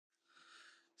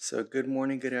So good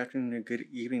morning, good afternoon, and good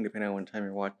evening, depending on what time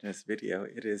you're watching this video.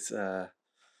 It is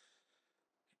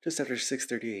just after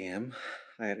 6:30 a.m.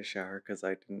 I had a shower because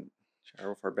I didn't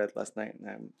shower before bed last night, and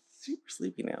I'm super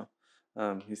sleepy now.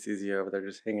 You see Zia over there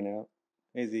just hanging out.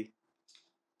 Hey Z,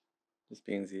 just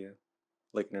being Zia,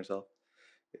 licking herself.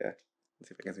 Yeah, let's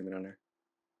see if I can zoom in on her.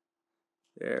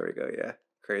 There we go. Yeah,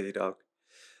 crazy dog.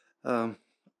 Um,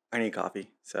 I need coffee,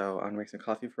 so I'm gonna make some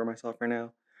coffee for myself right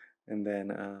now, and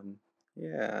then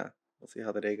yeah, we'll see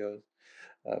how the day goes.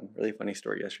 Really funny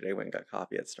story. Yesterday, I went and got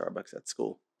coffee at Starbucks at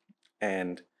school,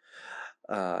 and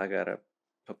I got a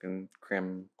pumpkin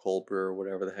creme cold brew or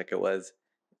whatever the heck it was,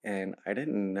 and I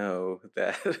didn't know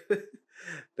that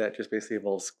that just basically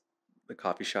involves the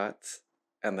coffee shots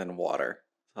and then water.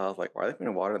 So I was like, why are they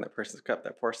putting water in that person's cup?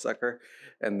 That poor sucker.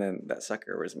 And then that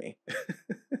sucker was me.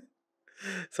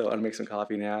 So I'm gonna make some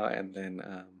coffee now, and then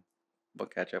we'll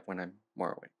catch up when I'm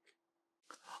more awake.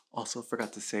 Also,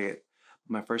 forgot to say it.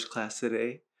 My first class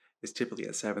today is typically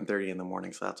at 7:30 in the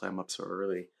morning, so that's why I'm up so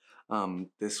early.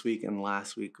 This week and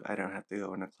last week, I don't have to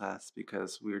go into class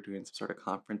because we were doing some sort of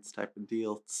conference type of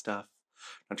deal stuff.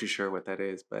 Not too sure what that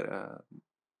is, but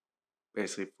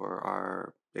basically for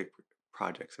our big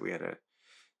projects that we had to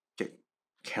get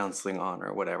counseling on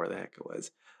or whatever the heck it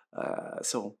was.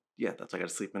 So yeah, that's why I got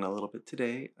to sleep in a little bit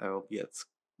today. I will be at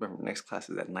remember next class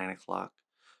is at 9 o'clock.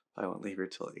 I won't leave here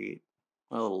till 8.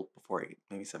 A little before 8,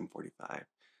 maybe 7:45.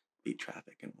 Beat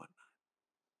traffic and whatnot.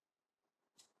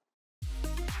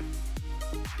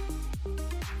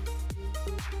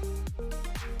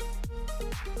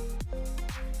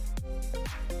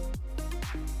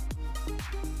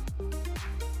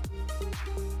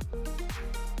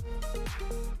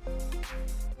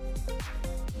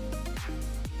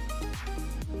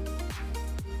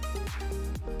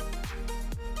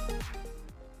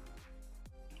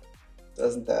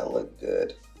 Doesn't that look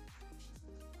good?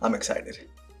 I'm excited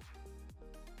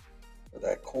for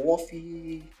that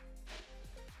coffee.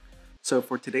 So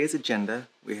for today's agenda,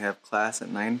 we have class at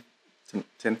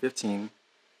 10:15,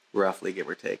 roughly, give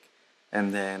or take.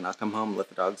 And then I'll come home, let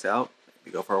the dogs out,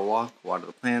 we go for a walk, water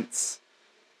the plants,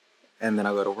 and then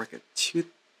I'll go to work at 2.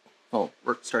 Well,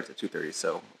 work starts at 2:30,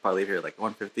 so I'll probably leave here like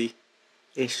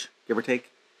 1:50-ish, give or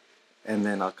take. And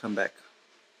then I'll come back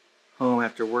home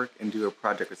after work and do a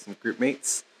project with some group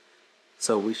mates.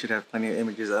 So we should have plenty of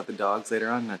images of the dogs later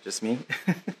on, not just me.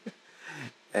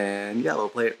 And yeah, we'll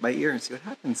play it by ear and see what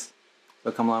happens.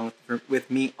 So come along with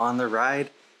me on the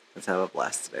ride. Let's have a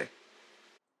blast today.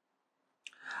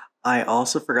 I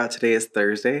also forgot today is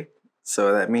Thursday,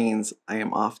 so that means I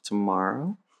am off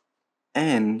tomorrow,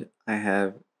 and I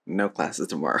have no classes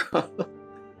tomorrow.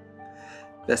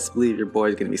 Best believe your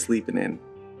boy's gonna be sleeping in.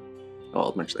 Well,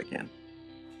 as much as I can.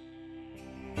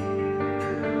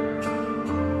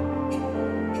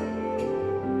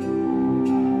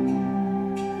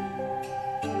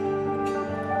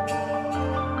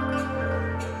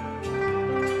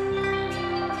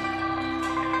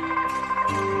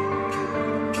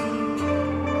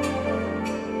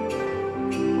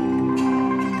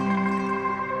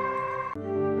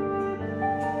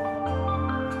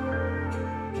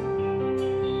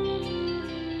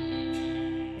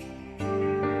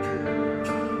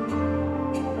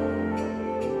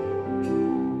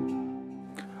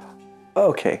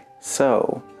 Okay,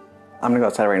 so I'm gonna go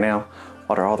outside right now,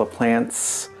 water all the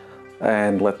plants,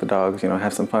 and let the dogs,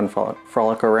 have some fun,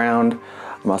 frolic around.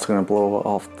 I'm also gonna blow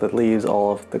off the leaves,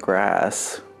 all of the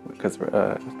grass, because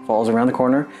it falls around the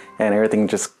corner, and everything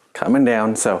just coming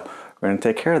down. So we're gonna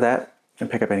take care of that and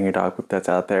pick up any dog poop that's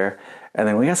out there. And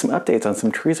then we have some updates on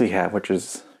some trees we have, which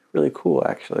is really cool,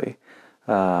 actually.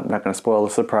 I'm not gonna spoil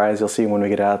the surprise. You'll see when we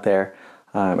get out there,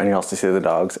 and you'll also see the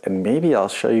dogs. And maybe I'll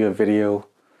show you a video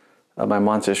of my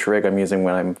monstrous rig I'm using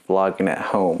when I'm vlogging at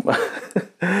home.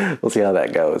 We'll see how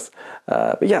that goes.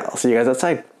 But yeah, I'll see you guys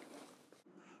outside.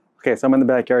 Okay, so I'm in the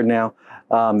backyard now.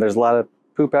 There's a lot of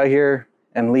poop out here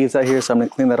and leaves out here, so I'm gonna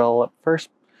clean that all up first.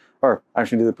 Or I'm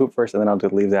just gonna do the poop first and then I'll do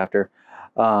the leaves after.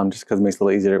 Just because it makes it a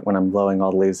little easier when I'm blowing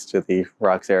all the leaves to the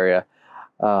rocks area.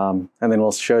 And then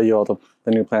we'll show you all the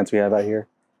new plants we have out here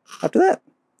after that.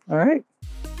 All right.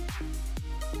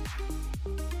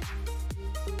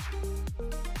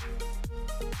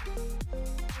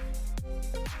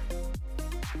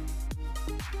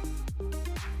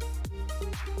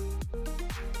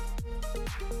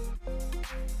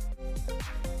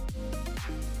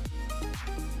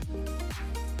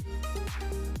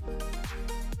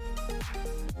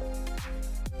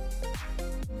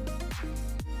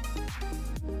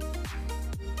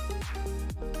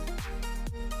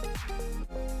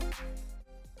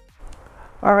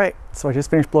 All right, so I just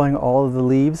finished blowing all of the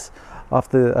leaves off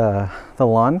the the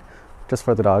lawn just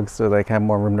for the dogs, so they can have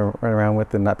more room to run around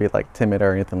with and not be like timid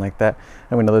or anything like that.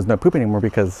 And we know there's no poop anymore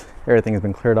because everything has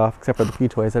been cleared off except for the few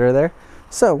toys that are there.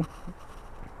 So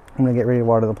I'm gonna get ready to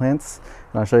water the plants,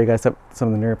 and I'll show you guys some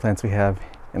of the newer plants we have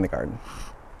in the garden.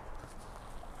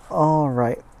 All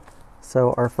right,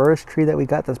 so our first tree that we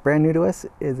got that's brand new to us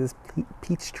is this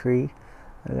peach tree.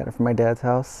 I got it from my dad's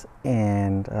house,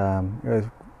 and it was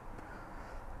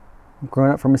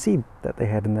grown up from a seed that they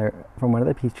had in there from one of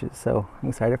the peaches. So I'm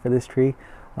excited for this tree.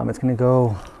 It's gonna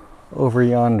go over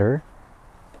yonder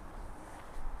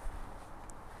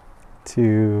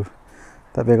to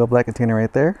that big old black container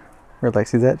right there where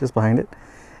Lexi's at, just behind it,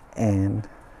 and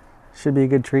should be a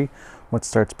good tree once it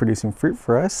starts producing fruit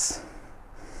for us.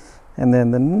 And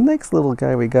then the next little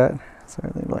guy we got,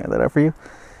 sorry, let me line that up for you,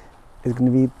 is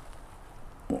going to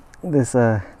be this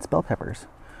it's bell peppers.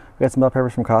 We got some bell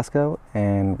peppers from Costco,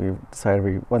 and we decided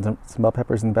we want some bell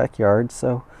peppers in the backyard,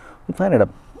 so we planted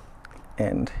them.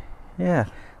 And yeah,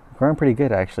 growing pretty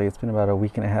good actually. It's been about a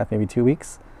week and a half, maybe 2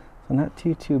 weeks, so not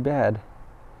too bad.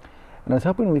 And I was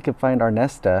hoping we could find our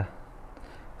Nesta,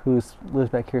 who lives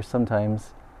back here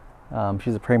sometimes.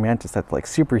 She's a praying mantis that's like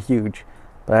super huge,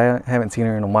 but I haven't seen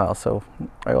her in a while, so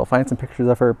I will find some pictures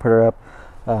of her, put her up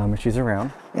if she's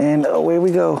around. And away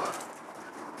we go.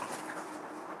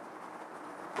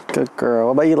 Good girl.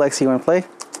 What about you, Lexi? You want to play?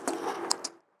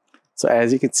 So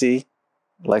as you can see,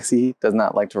 Lexi does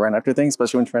not like to run after things,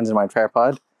 especially when she runs in my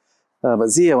tripod. But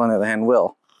Zia, on the other hand,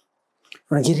 will.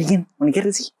 Want to get it again? Want to get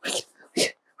it, Zia?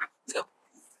 Let's go.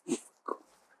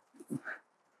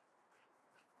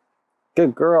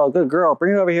 Good girl, good girl.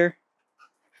 Bring it over here.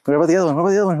 What about the other one? What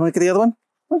about the other one? Want to get the other one?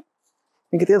 Let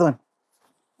me get the other one.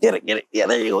 Get it. Yeah,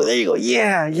 there you go.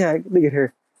 Yeah. Look at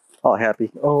her. All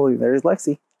happy. Oh, there's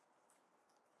Lexi.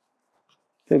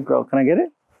 Good girl. Can I get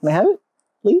it? Can I have it?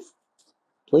 Please?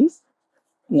 Please?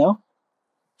 No?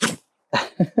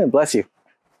 Bless you.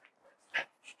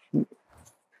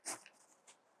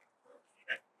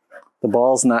 The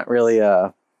ball's not really,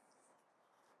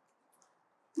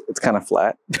 it's kind of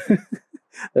flat.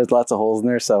 There's lots of holes in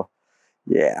there, so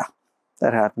yeah,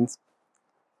 that happens.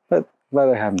 But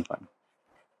they're having fun.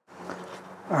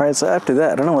 All right, so after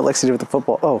that, I don't know what Lexi did with the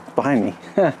football. Oh, behind me.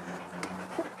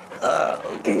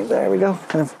 Okay, there we go.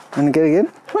 Gonna get it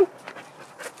again? Come on.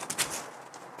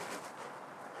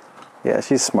 Yeah,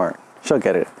 she's smart. She'll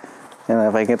get it. And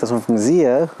if I get this one from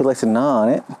Zia, who'd like to gnaw on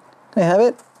it, can I have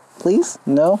it? Please?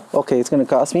 No? Okay, it's gonna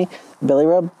cost me a belly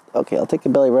rub. Okay, I'll take a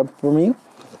belly rub from you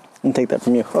and take that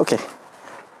from you. Okay.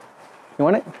 You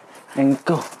want it? And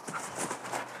go.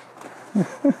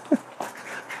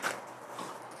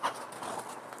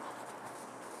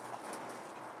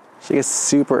 She gets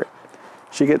super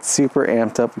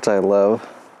amped up, which I love.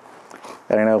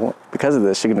 And I know because of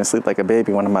this, she's gonna sleep like a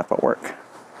baby when I'm up at work.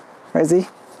 Right, Z?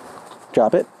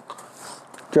 Drop it.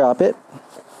 Drop it.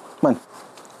 Come on.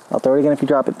 I'll throw it again if you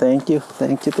drop it. Thank you.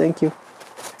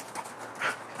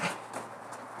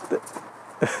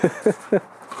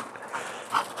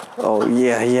 Oh,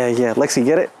 yeah. Lexi,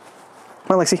 get it?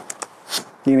 Come on, Lexi.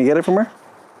 You gonna get it from her?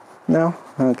 No?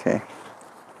 Okay.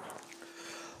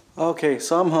 Okay,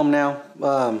 so I'm home now.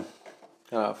 Got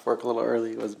off work a little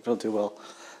early. Wasn't feeling too well.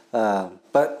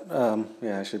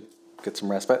 Yeah, I should get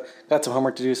some rest. But got some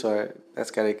homework to do, so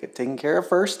that's got to get taken care of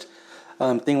first.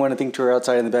 Think tour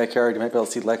outside in the backyard. You might be able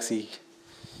to see Lexi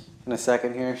in a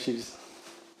second here.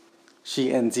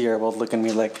 She and Z are both looking at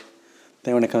me like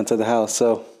they want to come inside the house.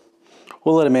 So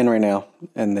we'll let them in right now,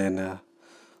 and then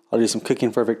I'll do some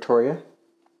cooking for Victoria.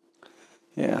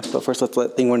 Yeah, but first let's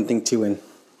let Thing 1 and Thing 2 in.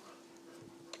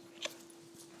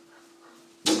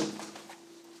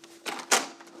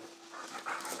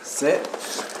 Sit.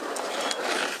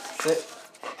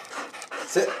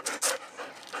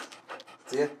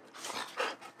 See ya.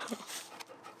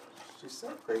 She's so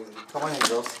crazy. Come on in,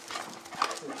 girls.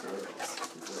 Good girls.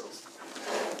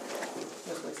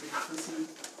 Yes, Lexi.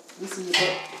 We see you, bud.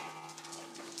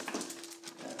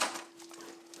 Yeah.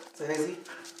 Say hey, Z.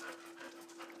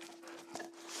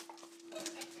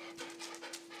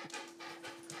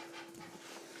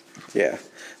 Yeah,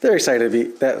 they're excited to be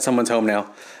that someone's home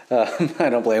now. I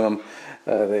don't blame them.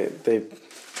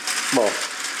 Well,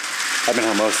 I've been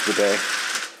home most of the day.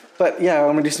 But yeah, I'm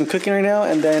gonna do some cooking right now,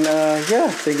 and then yeah,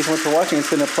 thank you so much for watching. It's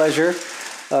been a pleasure.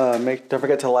 Don't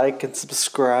forget to like and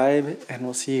subscribe, and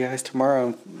we'll see you guys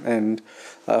tomorrow. And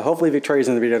hopefully Victoria's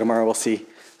in the video tomorrow. We'll see.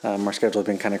 Our schedule has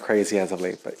been kind of crazy as of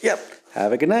late, but yep.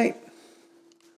 Have a good night.